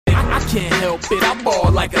can't help it, I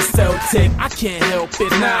ball like a Celtic. I can't help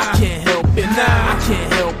it, nah, I can't help it, nah, I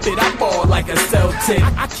can't help it, I ball like a Celtic.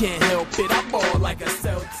 I can't help it, I ball like a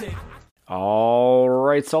Celtic. All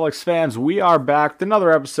right, Celtics fans, we are back with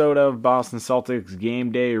another episode of Boston Celtics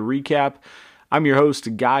Game Day Recap. I'm your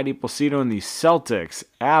host, Guy DiPlacido, and the Celtics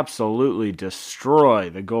absolutely destroy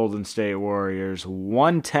the Golden State Warriors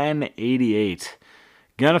 110-88.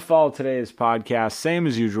 Gonna follow today's podcast, same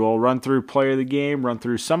as usual, run through player of the game, run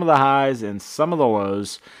through some of the highs and some of the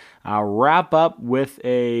lows. I'll wrap up with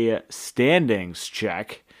a standings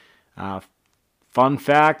check. Fun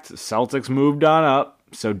fact, Celtics moved on up.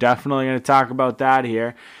 So definitely going to talk about that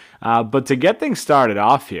here. But to get things started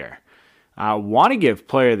off here, I want to give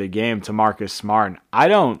player of the game to Marcus Smart. I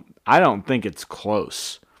don't think it's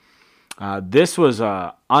close. This was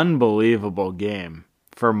an unbelievable game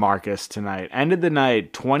for Marcus tonight. Ended the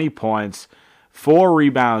night 20 points, 4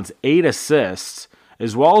 rebounds, 8 assists,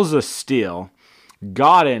 as well as a steal.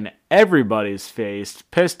 Got in everybody's face.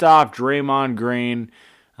 Pissed off Draymond Green.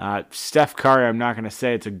 Steph Curry, I'm not going to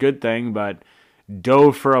say it's a good thing, but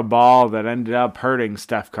dove for a ball that ended up hurting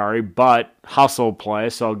Steph Curry, but hustle play,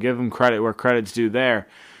 so I'll give him credit where credit's due there.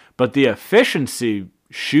 But the efficiency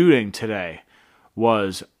shooting today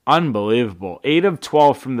was unbelievable. 8 of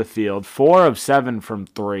 12 from the field, 4 of 7 from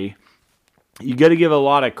 3. You got to give a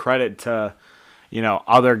lot of credit to,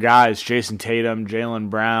 other guys, Jason Tatum, Jaylen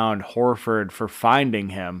Brown, Horford, for finding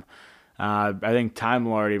him. I think Time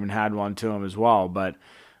Lord even had one to him as well. But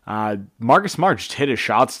Marcus Smart just hit his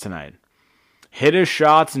shots tonight. Hit his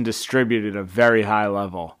shots and distributed at a very high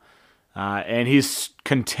level. And he's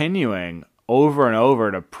continuing over and over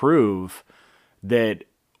to prove that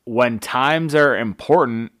when times are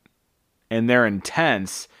important and they're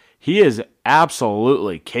intense, he is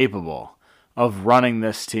absolutely capable of running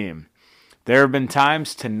this team. There have been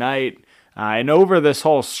times tonight and over this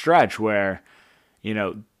whole stretch where,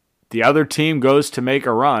 the other team goes to make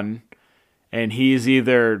a run, and he's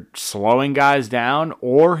either slowing guys down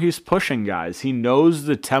or he's pushing guys. He knows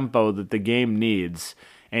the tempo that the game needs,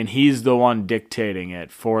 and he's the one dictating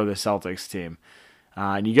it for the Celtics team.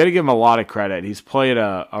 And you got to give him a lot of credit. He's played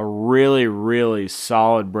a really, really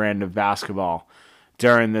solid brand of basketball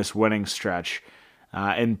during this winning stretch.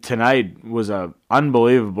 And tonight was an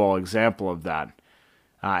unbelievable example of that.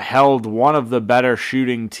 Held one of the better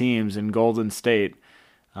shooting teams in Golden State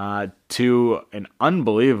to an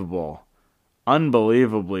unbelievably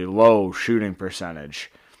low shooting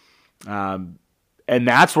percentage. And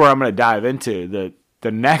that's where I'm going to dive into.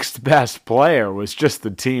 The next best player was just the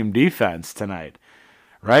team defense tonight,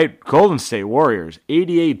 right? Golden State Warriors,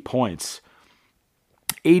 88 points.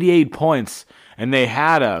 88 points, and they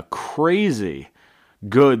had a crazy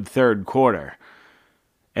good third quarter.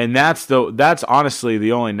 And that's honestly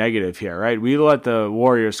the only negative here, right? We let the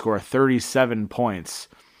Warriors score 37 points,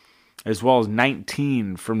 as well as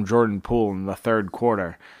 19 from Jordan Poole in the third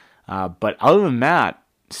quarter. But other than that,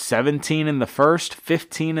 17 in the first,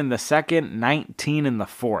 15 in the second, 19 in the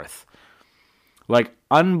fourth. Like,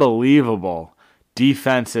 unbelievable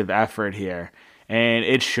defensive effort here. And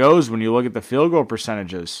it shows when you look at the field goal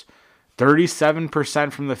percentages.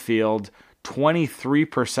 37% from the field,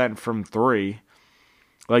 23% from 3.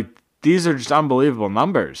 Like, these are just unbelievable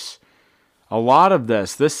numbers. A lot of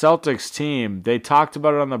this Celtics team, they talked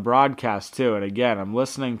about it on the broadcast too. And again, I'm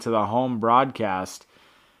listening to the home broadcast,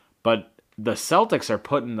 but the Celtics are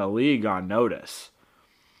putting the league on notice.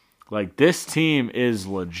 Like, this team is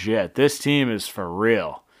legit. This team is for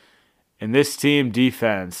real. And this team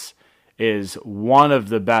defense is one of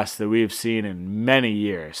the best that we've seen in many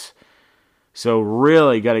years. So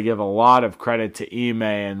really got to give a lot of credit to Ime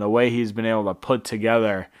and the way he's been able to put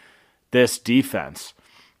together this defense.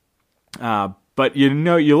 But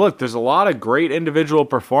you look, there's a lot of great individual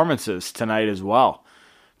performances tonight as well.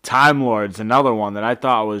 Time Lord's another one that I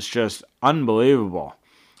thought was just unbelievable.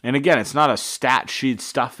 And again, it's not a stat sheet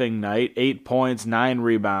stuffing night. 8 points, 9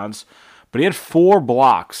 rebounds. But he had 4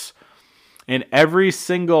 blocks. In every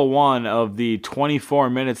single one of the 24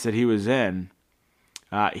 minutes that he was in,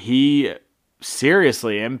 he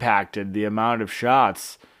seriously impacted the amount of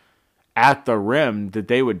shots at the rim that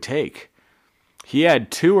they would take. He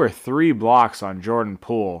had 2 or 3 blocks on Jordan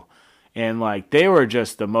Poole, and they were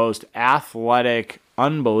just the most athletic,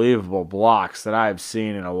 unbelievable blocks that I've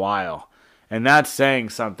seen in a while. And that's saying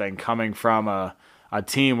something coming from a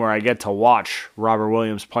team where I get to watch Robert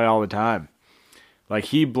Williams play all the time.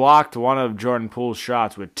 He blocked one of Jordan Poole's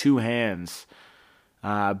shots with 2 hands,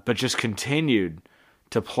 but just continued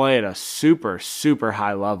to play at a super, super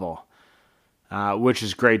high level, which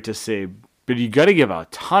is great to see. But you got to give a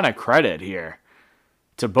ton of credit here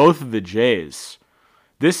to both of the Jays.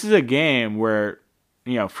 this is a game where,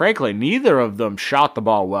 frankly, neither of them shot the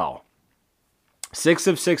ball well. 6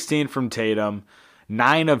 of 16 from Tatum,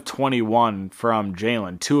 9 of 21 from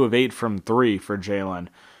Jalen, 2 of 8 from 3 for Jalen.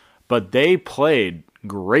 But they played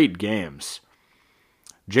great games.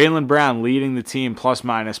 Jaylen Brown leading the team plus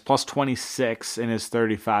 26 in his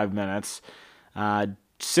 35 minutes.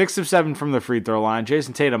 6 of 7 from the free throw line.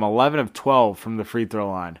 Jason Tatum, 11 of 12 from the free throw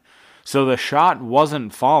line. So the shot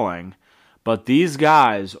wasn't falling, but these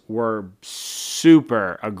guys were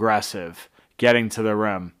super aggressive getting to the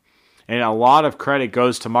rim. And a lot of credit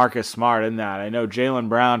goes to Marcus Smart in that. I know Jaylen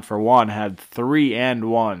Brown, for one, had 3 and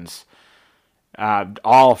 1s,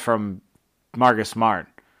 all from Marcus Smart.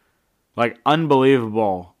 Like,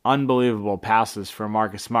 unbelievable passes from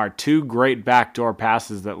Marcus Smart. 2 great backdoor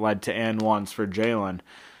passes that led to and 1s for Jalen.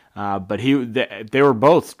 But they were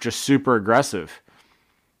both just super aggressive.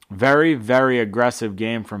 Very, very aggressive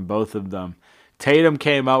game from both of them. Tatum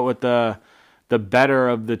came out with the better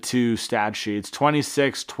of the two stat sheets.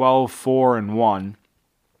 26, 12, 4, and 1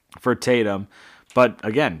 for Tatum. But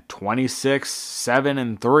again, 26, 7,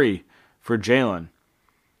 and 3 for Jalen.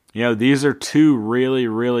 These are 2 really,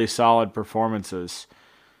 really solid performances.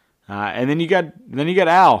 And then you got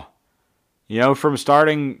Al. From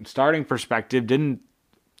starting perspective, didn't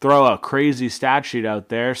throw a crazy stat sheet out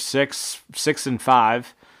there. 6 and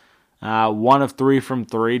 5. 1 of 3 from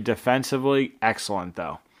 3. Defensively, excellent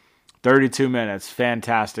though. 32 minutes,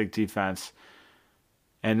 fantastic defense.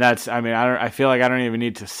 And I feel like I don't even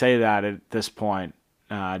need to say that at this point,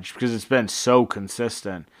 just because it's been so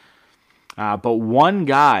consistent. But one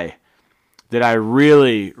guy that I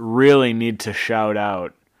really, really need to shout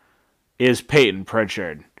out is Peyton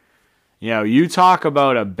Pritchard. You talk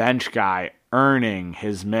about a bench guy earning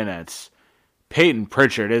his minutes. Peyton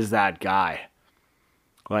Pritchard is that guy.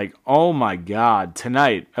 Like, oh my God,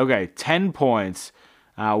 tonight, 10 points,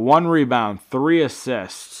 1 rebound, 3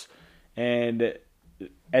 assists, and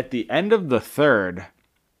at the end of the third,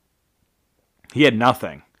 he had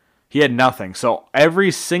nothing. So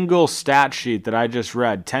every single stat sheet that I just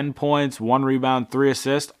read, 10 points, 1 rebound, 3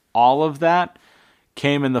 assists, all of that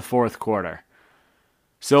came in the fourth quarter.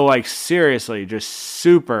 So, like, seriously, just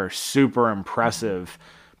super, super impressive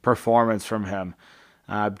performance from him.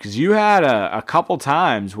 Because you had a couple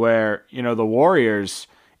times where, the Warriors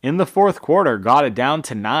in the fourth quarter got it down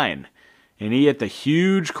to 9. And he hit the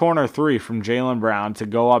huge corner 3 from Jaylen Brown to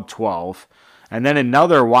go up 12. And then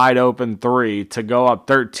another wide open 3 to go up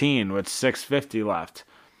 13 with 6:50 left.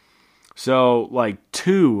 So, like,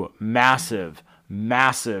 2 massive,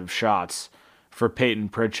 massive shots for Peyton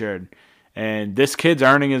Pritchard. And this kid's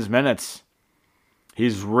earning his minutes.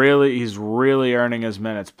 He's really earning his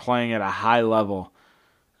minutes, playing at a high level.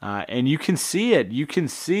 And you can see it. You can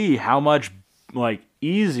see how much,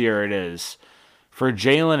 easier it is for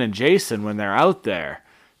Jalen and Jason when they're out there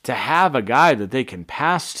to have a guy that they can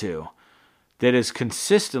pass to that is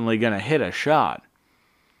consistently going to hit a shot.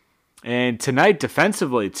 And tonight,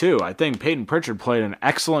 defensively, too, I think Peyton Pritchard played an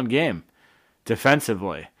excellent game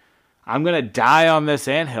defensively. I'm going to die on this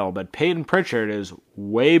anthill, but Peyton Pritchard is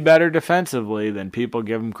way better defensively than people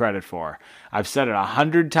give him credit for. I've said it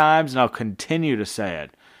 100 times, and I'll continue to say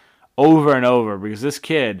it over and over because this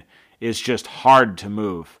kid is just hard to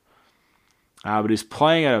move. But he's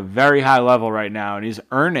playing at a very high level right now, and he's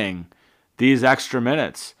earning these extra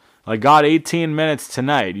minutes. Got 18 minutes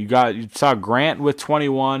tonight. You saw Grant with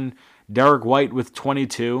 21, Derek White with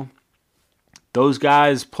 22. Those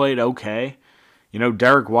guys played okay.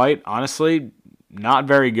 Derek White, honestly, not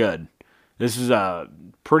very good. This is a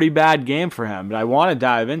pretty bad game for him, but I want to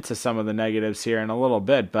dive into some of the negatives here in a little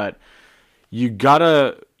bit, but you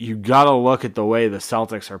gotta look at the way the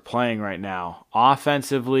Celtics are playing right now.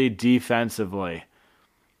 Offensively, defensively.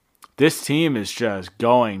 This team is just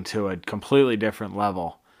going to a completely different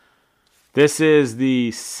level. This is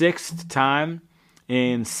the 6th time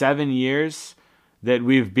in 7 years that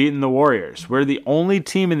we've beaten the Warriors. We're the only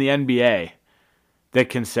team in the NBA that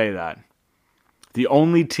can say that. The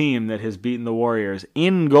only team that has beaten the Warriors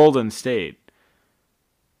in Golden State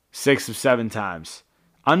 6 of 7 times.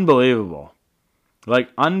 Unbelievable.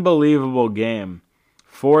 Unbelievable game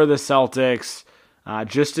for the Celtics,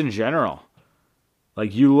 just in general.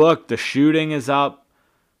 You look, the shooting is up,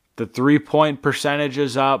 the 3-point percentage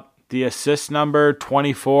is up, the assist number,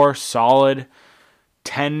 24, solid,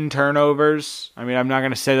 10 turnovers. I'm not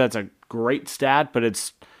going to say that's a great stat, but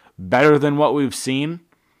it's better than what we've seen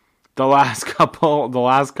the last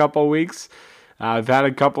couple weeks. I've had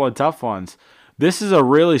a couple of tough ones. This is a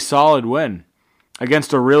really solid win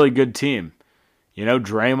against a really good team.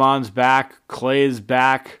 Draymond's back, Clay's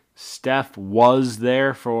back, Steph was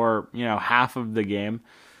there for, half of the game.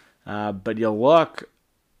 But you look,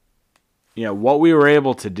 what we were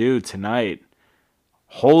able to do tonight,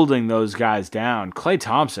 holding those guys down. Klay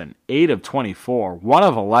Thompson, 8 of 24, 1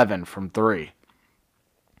 of 11 from 3.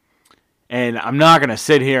 And I'm not going to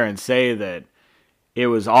sit here and say that it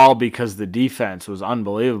was all because the defense was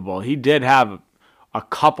unbelievable. He did have a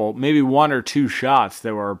couple, maybe 1 or 2 shots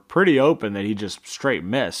that were pretty open that he just straight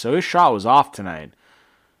missed. So his shot was off tonight.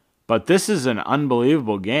 But this is an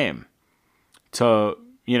unbelievable game to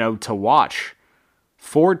watch.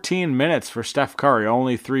 14 minutes for Steph Curry,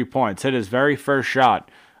 only 3 points. Hit his very first shot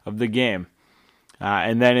of the game.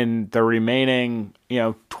 And then in the remaining,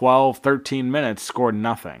 12, 13 minutes, scored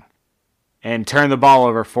nothing. And turned the ball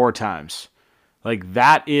over 4 times. Like,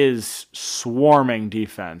 that is swarming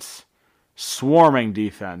defense. Swarming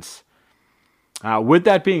defense. With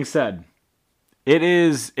that being said,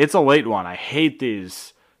 it's a late one. I hate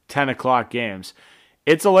these 10 o'clock games.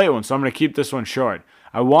 It's a late one, so I'm going to keep this one short.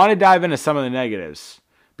 I want to dive into some of the negatives,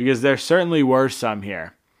 because there certainly were some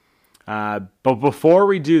here. But before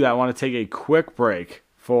we do that, I want to take a quick break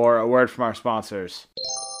for a word from our sponsors.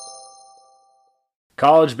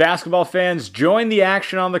 College basketball fans, join the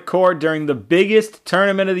action on the court during the biggest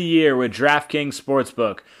tournament of the year with DraftKings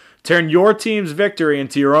Sportsbook. Turn your team's victory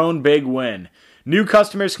into your own big win. New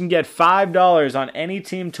customers can get $5 on any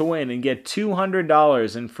team to win and get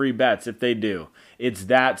 $200 in free bets if they do. It's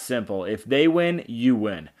that simple. If they win, you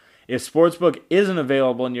win. If Sportsbook isn't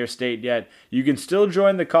available in your state yet, you can still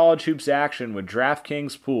join the college hoops action with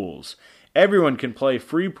DraftKings Pools. Everyone can play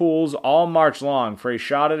free pools all March long for a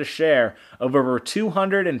shot at a share of over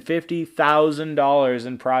 $250,000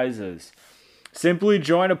 in prizes. Simply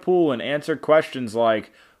join a pool and answer questions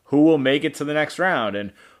like, who will make it to the next round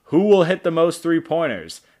and who will hit the most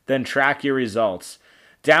three-pointers? Then track your results.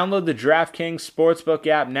 Download the DraftKings Sportsbook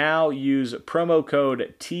app now. Use promo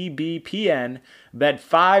code TBPN. Bet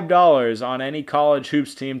 $5 on any college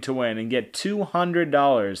hoops team to win and get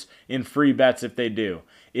 $200 in free bets if they do.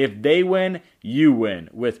 If they win, you win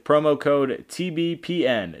with promo code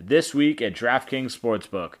TBPN this week at DraftKings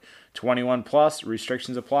Sportsbook. 21 plus,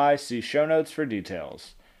 restrictions apply. See show notes for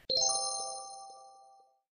details.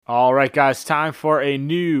 All right, guys, time for a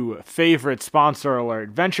new favorite sponsor alert,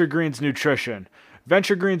 Venture Greens Nutrition.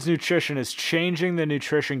 Venture Greens Nutrition is changing the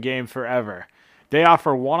nutrition game forever. They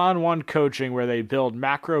offer one-on-one coaching where they build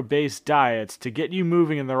macro-based diets to get you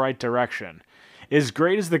moving in the right direction. As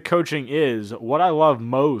great as the coaching is, what I love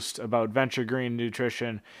most about Venture Green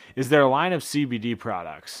Nutrition is their line of CBD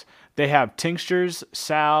products. They have tinctures,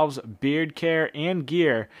 salves, beard care, and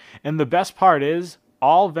gear, and the best part is,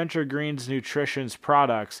 all Venture Greens Nutrition's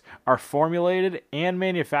products are formulated and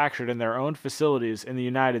manufactured in their own facilities in the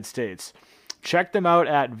United States. Check them out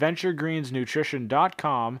at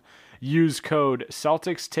venturegreensnutrition.com. Use code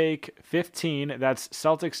CelticsTake15, that's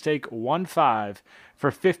CelticsTake15, for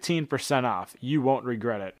 15% off. You won't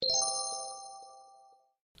regret it.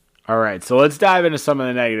 All right, so let's dive into some of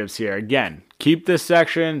the negatives here. Again, keep this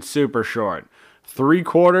section super short.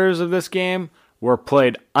 3/4 of this game were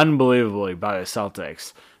played unbelievably by the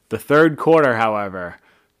Celtics. The third quarter, however,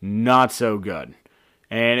 not so good.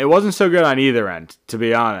 And it wasn't so good on either end, to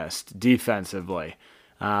be honest, defensively.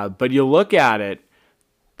 But you look at it,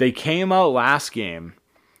 they came out last game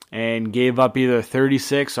and gave up either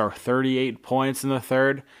 36 or 38 points in the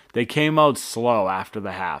third. They came out slow after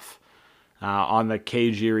the half on the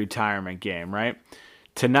KG retirement game, right?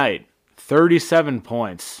 Tonight, 37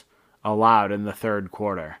 points allowed in the third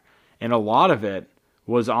quarter. And a lot of it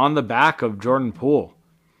was on the back of Jordan Poole.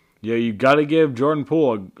 You got to give Jordan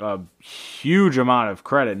Poole a huge amount of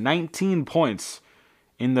credit. 19 points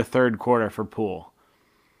in the third quarter for Poole.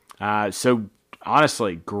 So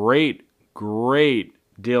honestly, great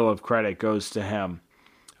deal of credit goes to him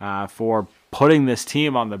for putting this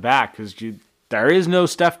team on the back, because there is no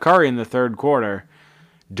Steph Curry in the third quarter.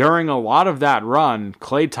 During a lot of that run,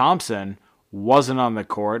 Klay Thompson wasn't on the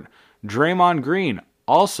court. Draymond Green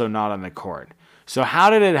also not on the court. So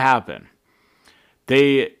how did it happen?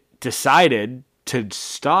 They decided to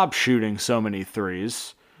stop shooting so many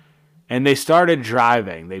threes, and they started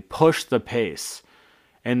driving. They pushed the pace,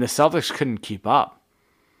 and the Celtics couldn't keep up.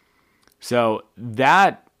 So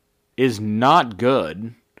that is not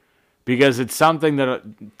good, because it's something that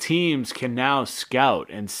teams can now scout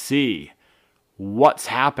and see what's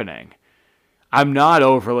happening. I'm not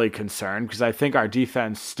overly concerned, because I think our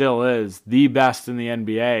defense still is the best in the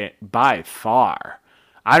NBA by far.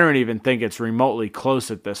 I don't even think it's remotely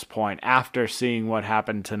close at this point after seeing what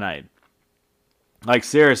happened tonight. Like,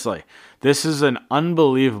 seriously, this is an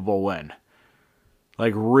unbelievable win.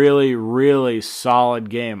 Like, really, really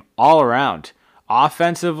solid game all around.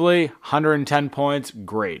 Offensively, 110 points,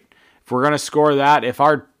 great. If we're going to score that, if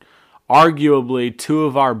our arguably two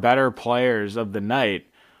of our better players of the night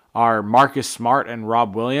are Marcus Smart and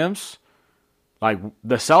Rob Williams, like,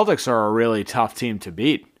 the Celtics are a really tough team to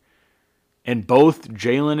beat. And both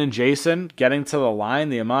Jalen and Jason getting to the line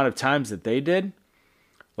the amount of times that they did,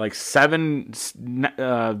 like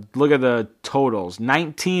look at the totals,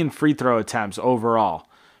 19 free throw attempts overall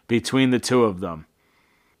between the two of them.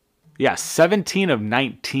 Yeah, 17 of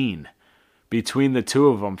 19 between the two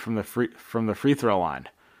of them from the free throw line.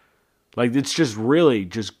 Like, it's just really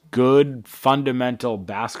just good fundamental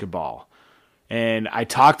basketball. And I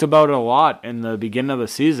talked about it a lot in the beginning of the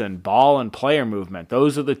season, ball and player movement.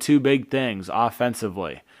 Those are the two big things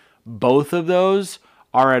offensively. Both of those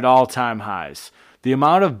are at all-time highs. The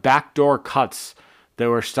amount of backdoor cuts that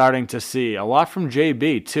we're starting to see, a lot from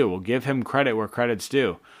JB too. We'll give him credit where credit's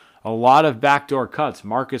due. A lot of backdoor cuts.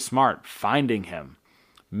 Marcus Smart finding him,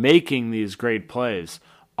 making these great plays.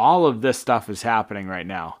 All of this stuff is happening right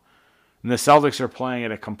now. And the Celtics are playing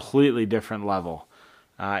at a completely different level.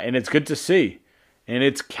 And it's good to see. And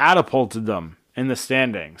it's catapulted them in the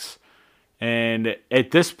standings. And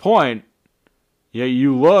at this point,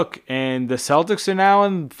 you look, and the Celtics are now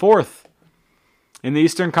in fourth in the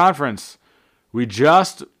Eastern Conference. We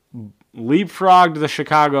just leapfrogged the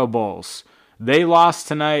Chicago Bulls. They lost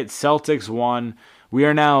tonight. Celtics won. We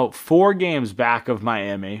are now 4 games back of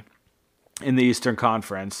Miami in the Eastern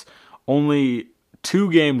Conference. Only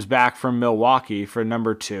 2 games back from Milwaukee for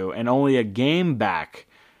number 2, and only a game back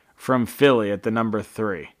from Philly at the number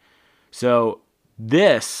 3. So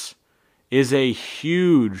this is a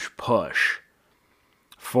huge push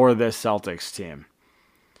for this Celtics team.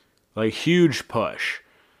 Like, huge push.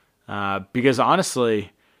 Because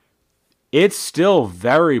honestly, it's still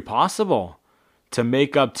very possible to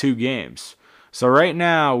make up 2 games. So right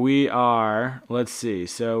now we are, let's see,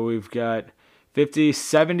 so we've got 50,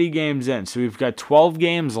 70 games in. So we've got 12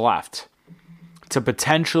 games left to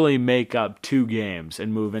potentially make up 2 games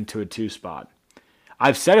and move into a 2 spot.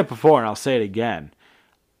 I've said it before and I'll say it again.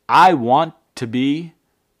 I want to be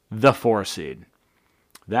the 4 seed.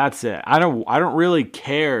 That's it. I don't really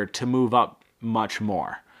care to move up much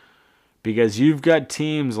more, because you've got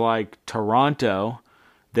teams like Toronto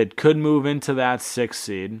that could move into that 6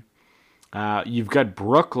 seed. You've got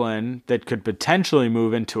Brooklyn that could potentially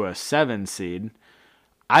move into a 7 seed.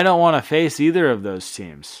 I don't want to face either of those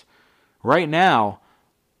teams. Right now,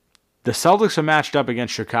 the Celtics are matched up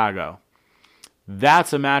against Chicago.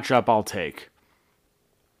 That's a matchup I'll take.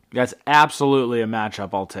 That's absolutely a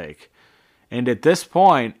matchup I'll take. And at this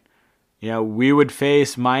point, we would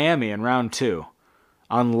face Miami in round 2,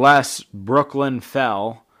 unless Brooklyn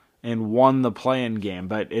fell and won the play-in game.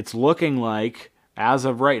 But it's looking like, as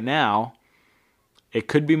of right now, it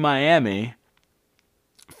could be Miami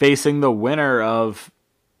facing the winner of,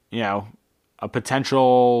 a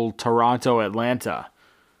potential Toronto-Atlanta,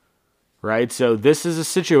 right? So this is a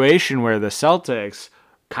situation where the Celtics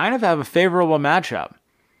kind of have a favorable matchup,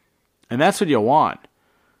 and that's what you want,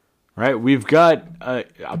 right? We've got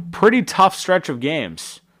a pretty tough stretch of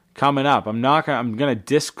games coming up. I'm going to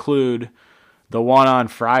disclude the one on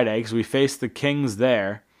Friday because we face the Kings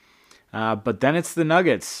there, but then it's the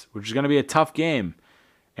Nuggets, which is going to be a tough game,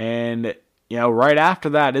 and right after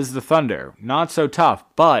that is the Thunder. Not so tough,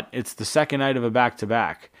 but it's the second night of a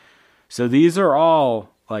back-to-back. So these are all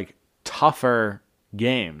like tougher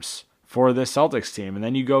games for this Celtics team. And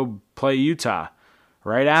then you go play Utah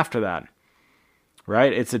right after that.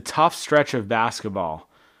 Right? It's a tough stretch of basketball.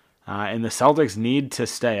 And the Celtics need to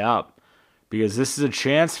stay up, because this is a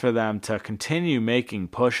chance for them to continue making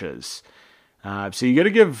pushes. So you got to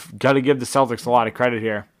give the Celtics a lot of credit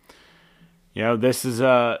here. This is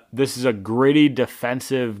a gritty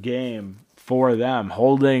defensive game for them,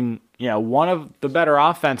 holding one of the better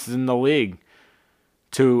offenses in the league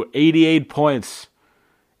to 88 points.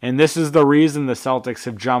 And this is the reason the Celtics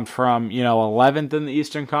have jumped from 11th in the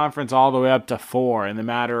Eastern Conference all the way up to 4 in the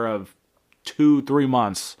matter of 2-3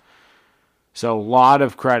 months. So a lot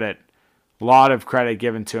of credit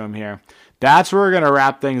given to him here. That's where we're going to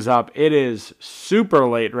wrap things up. It is super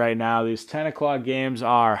late right now. These 10 o'clock games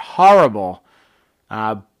are horrible.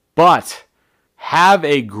 But have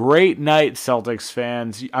a great night, Celtics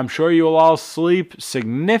fans. I'm sure you will all sleep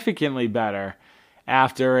significantly better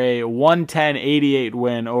after a 110-88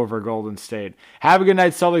 win over Golden State. Have a good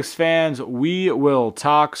night, Celtics fans. We will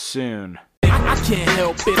talk soon. I can't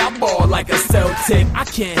help it, I ball like a Celtic. I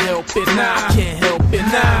can't help it, nah, I can't help it, nah,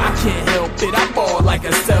 I can't help it, I ball like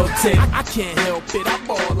a Celtic. I can't help it, I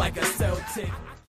ball like a Celtic.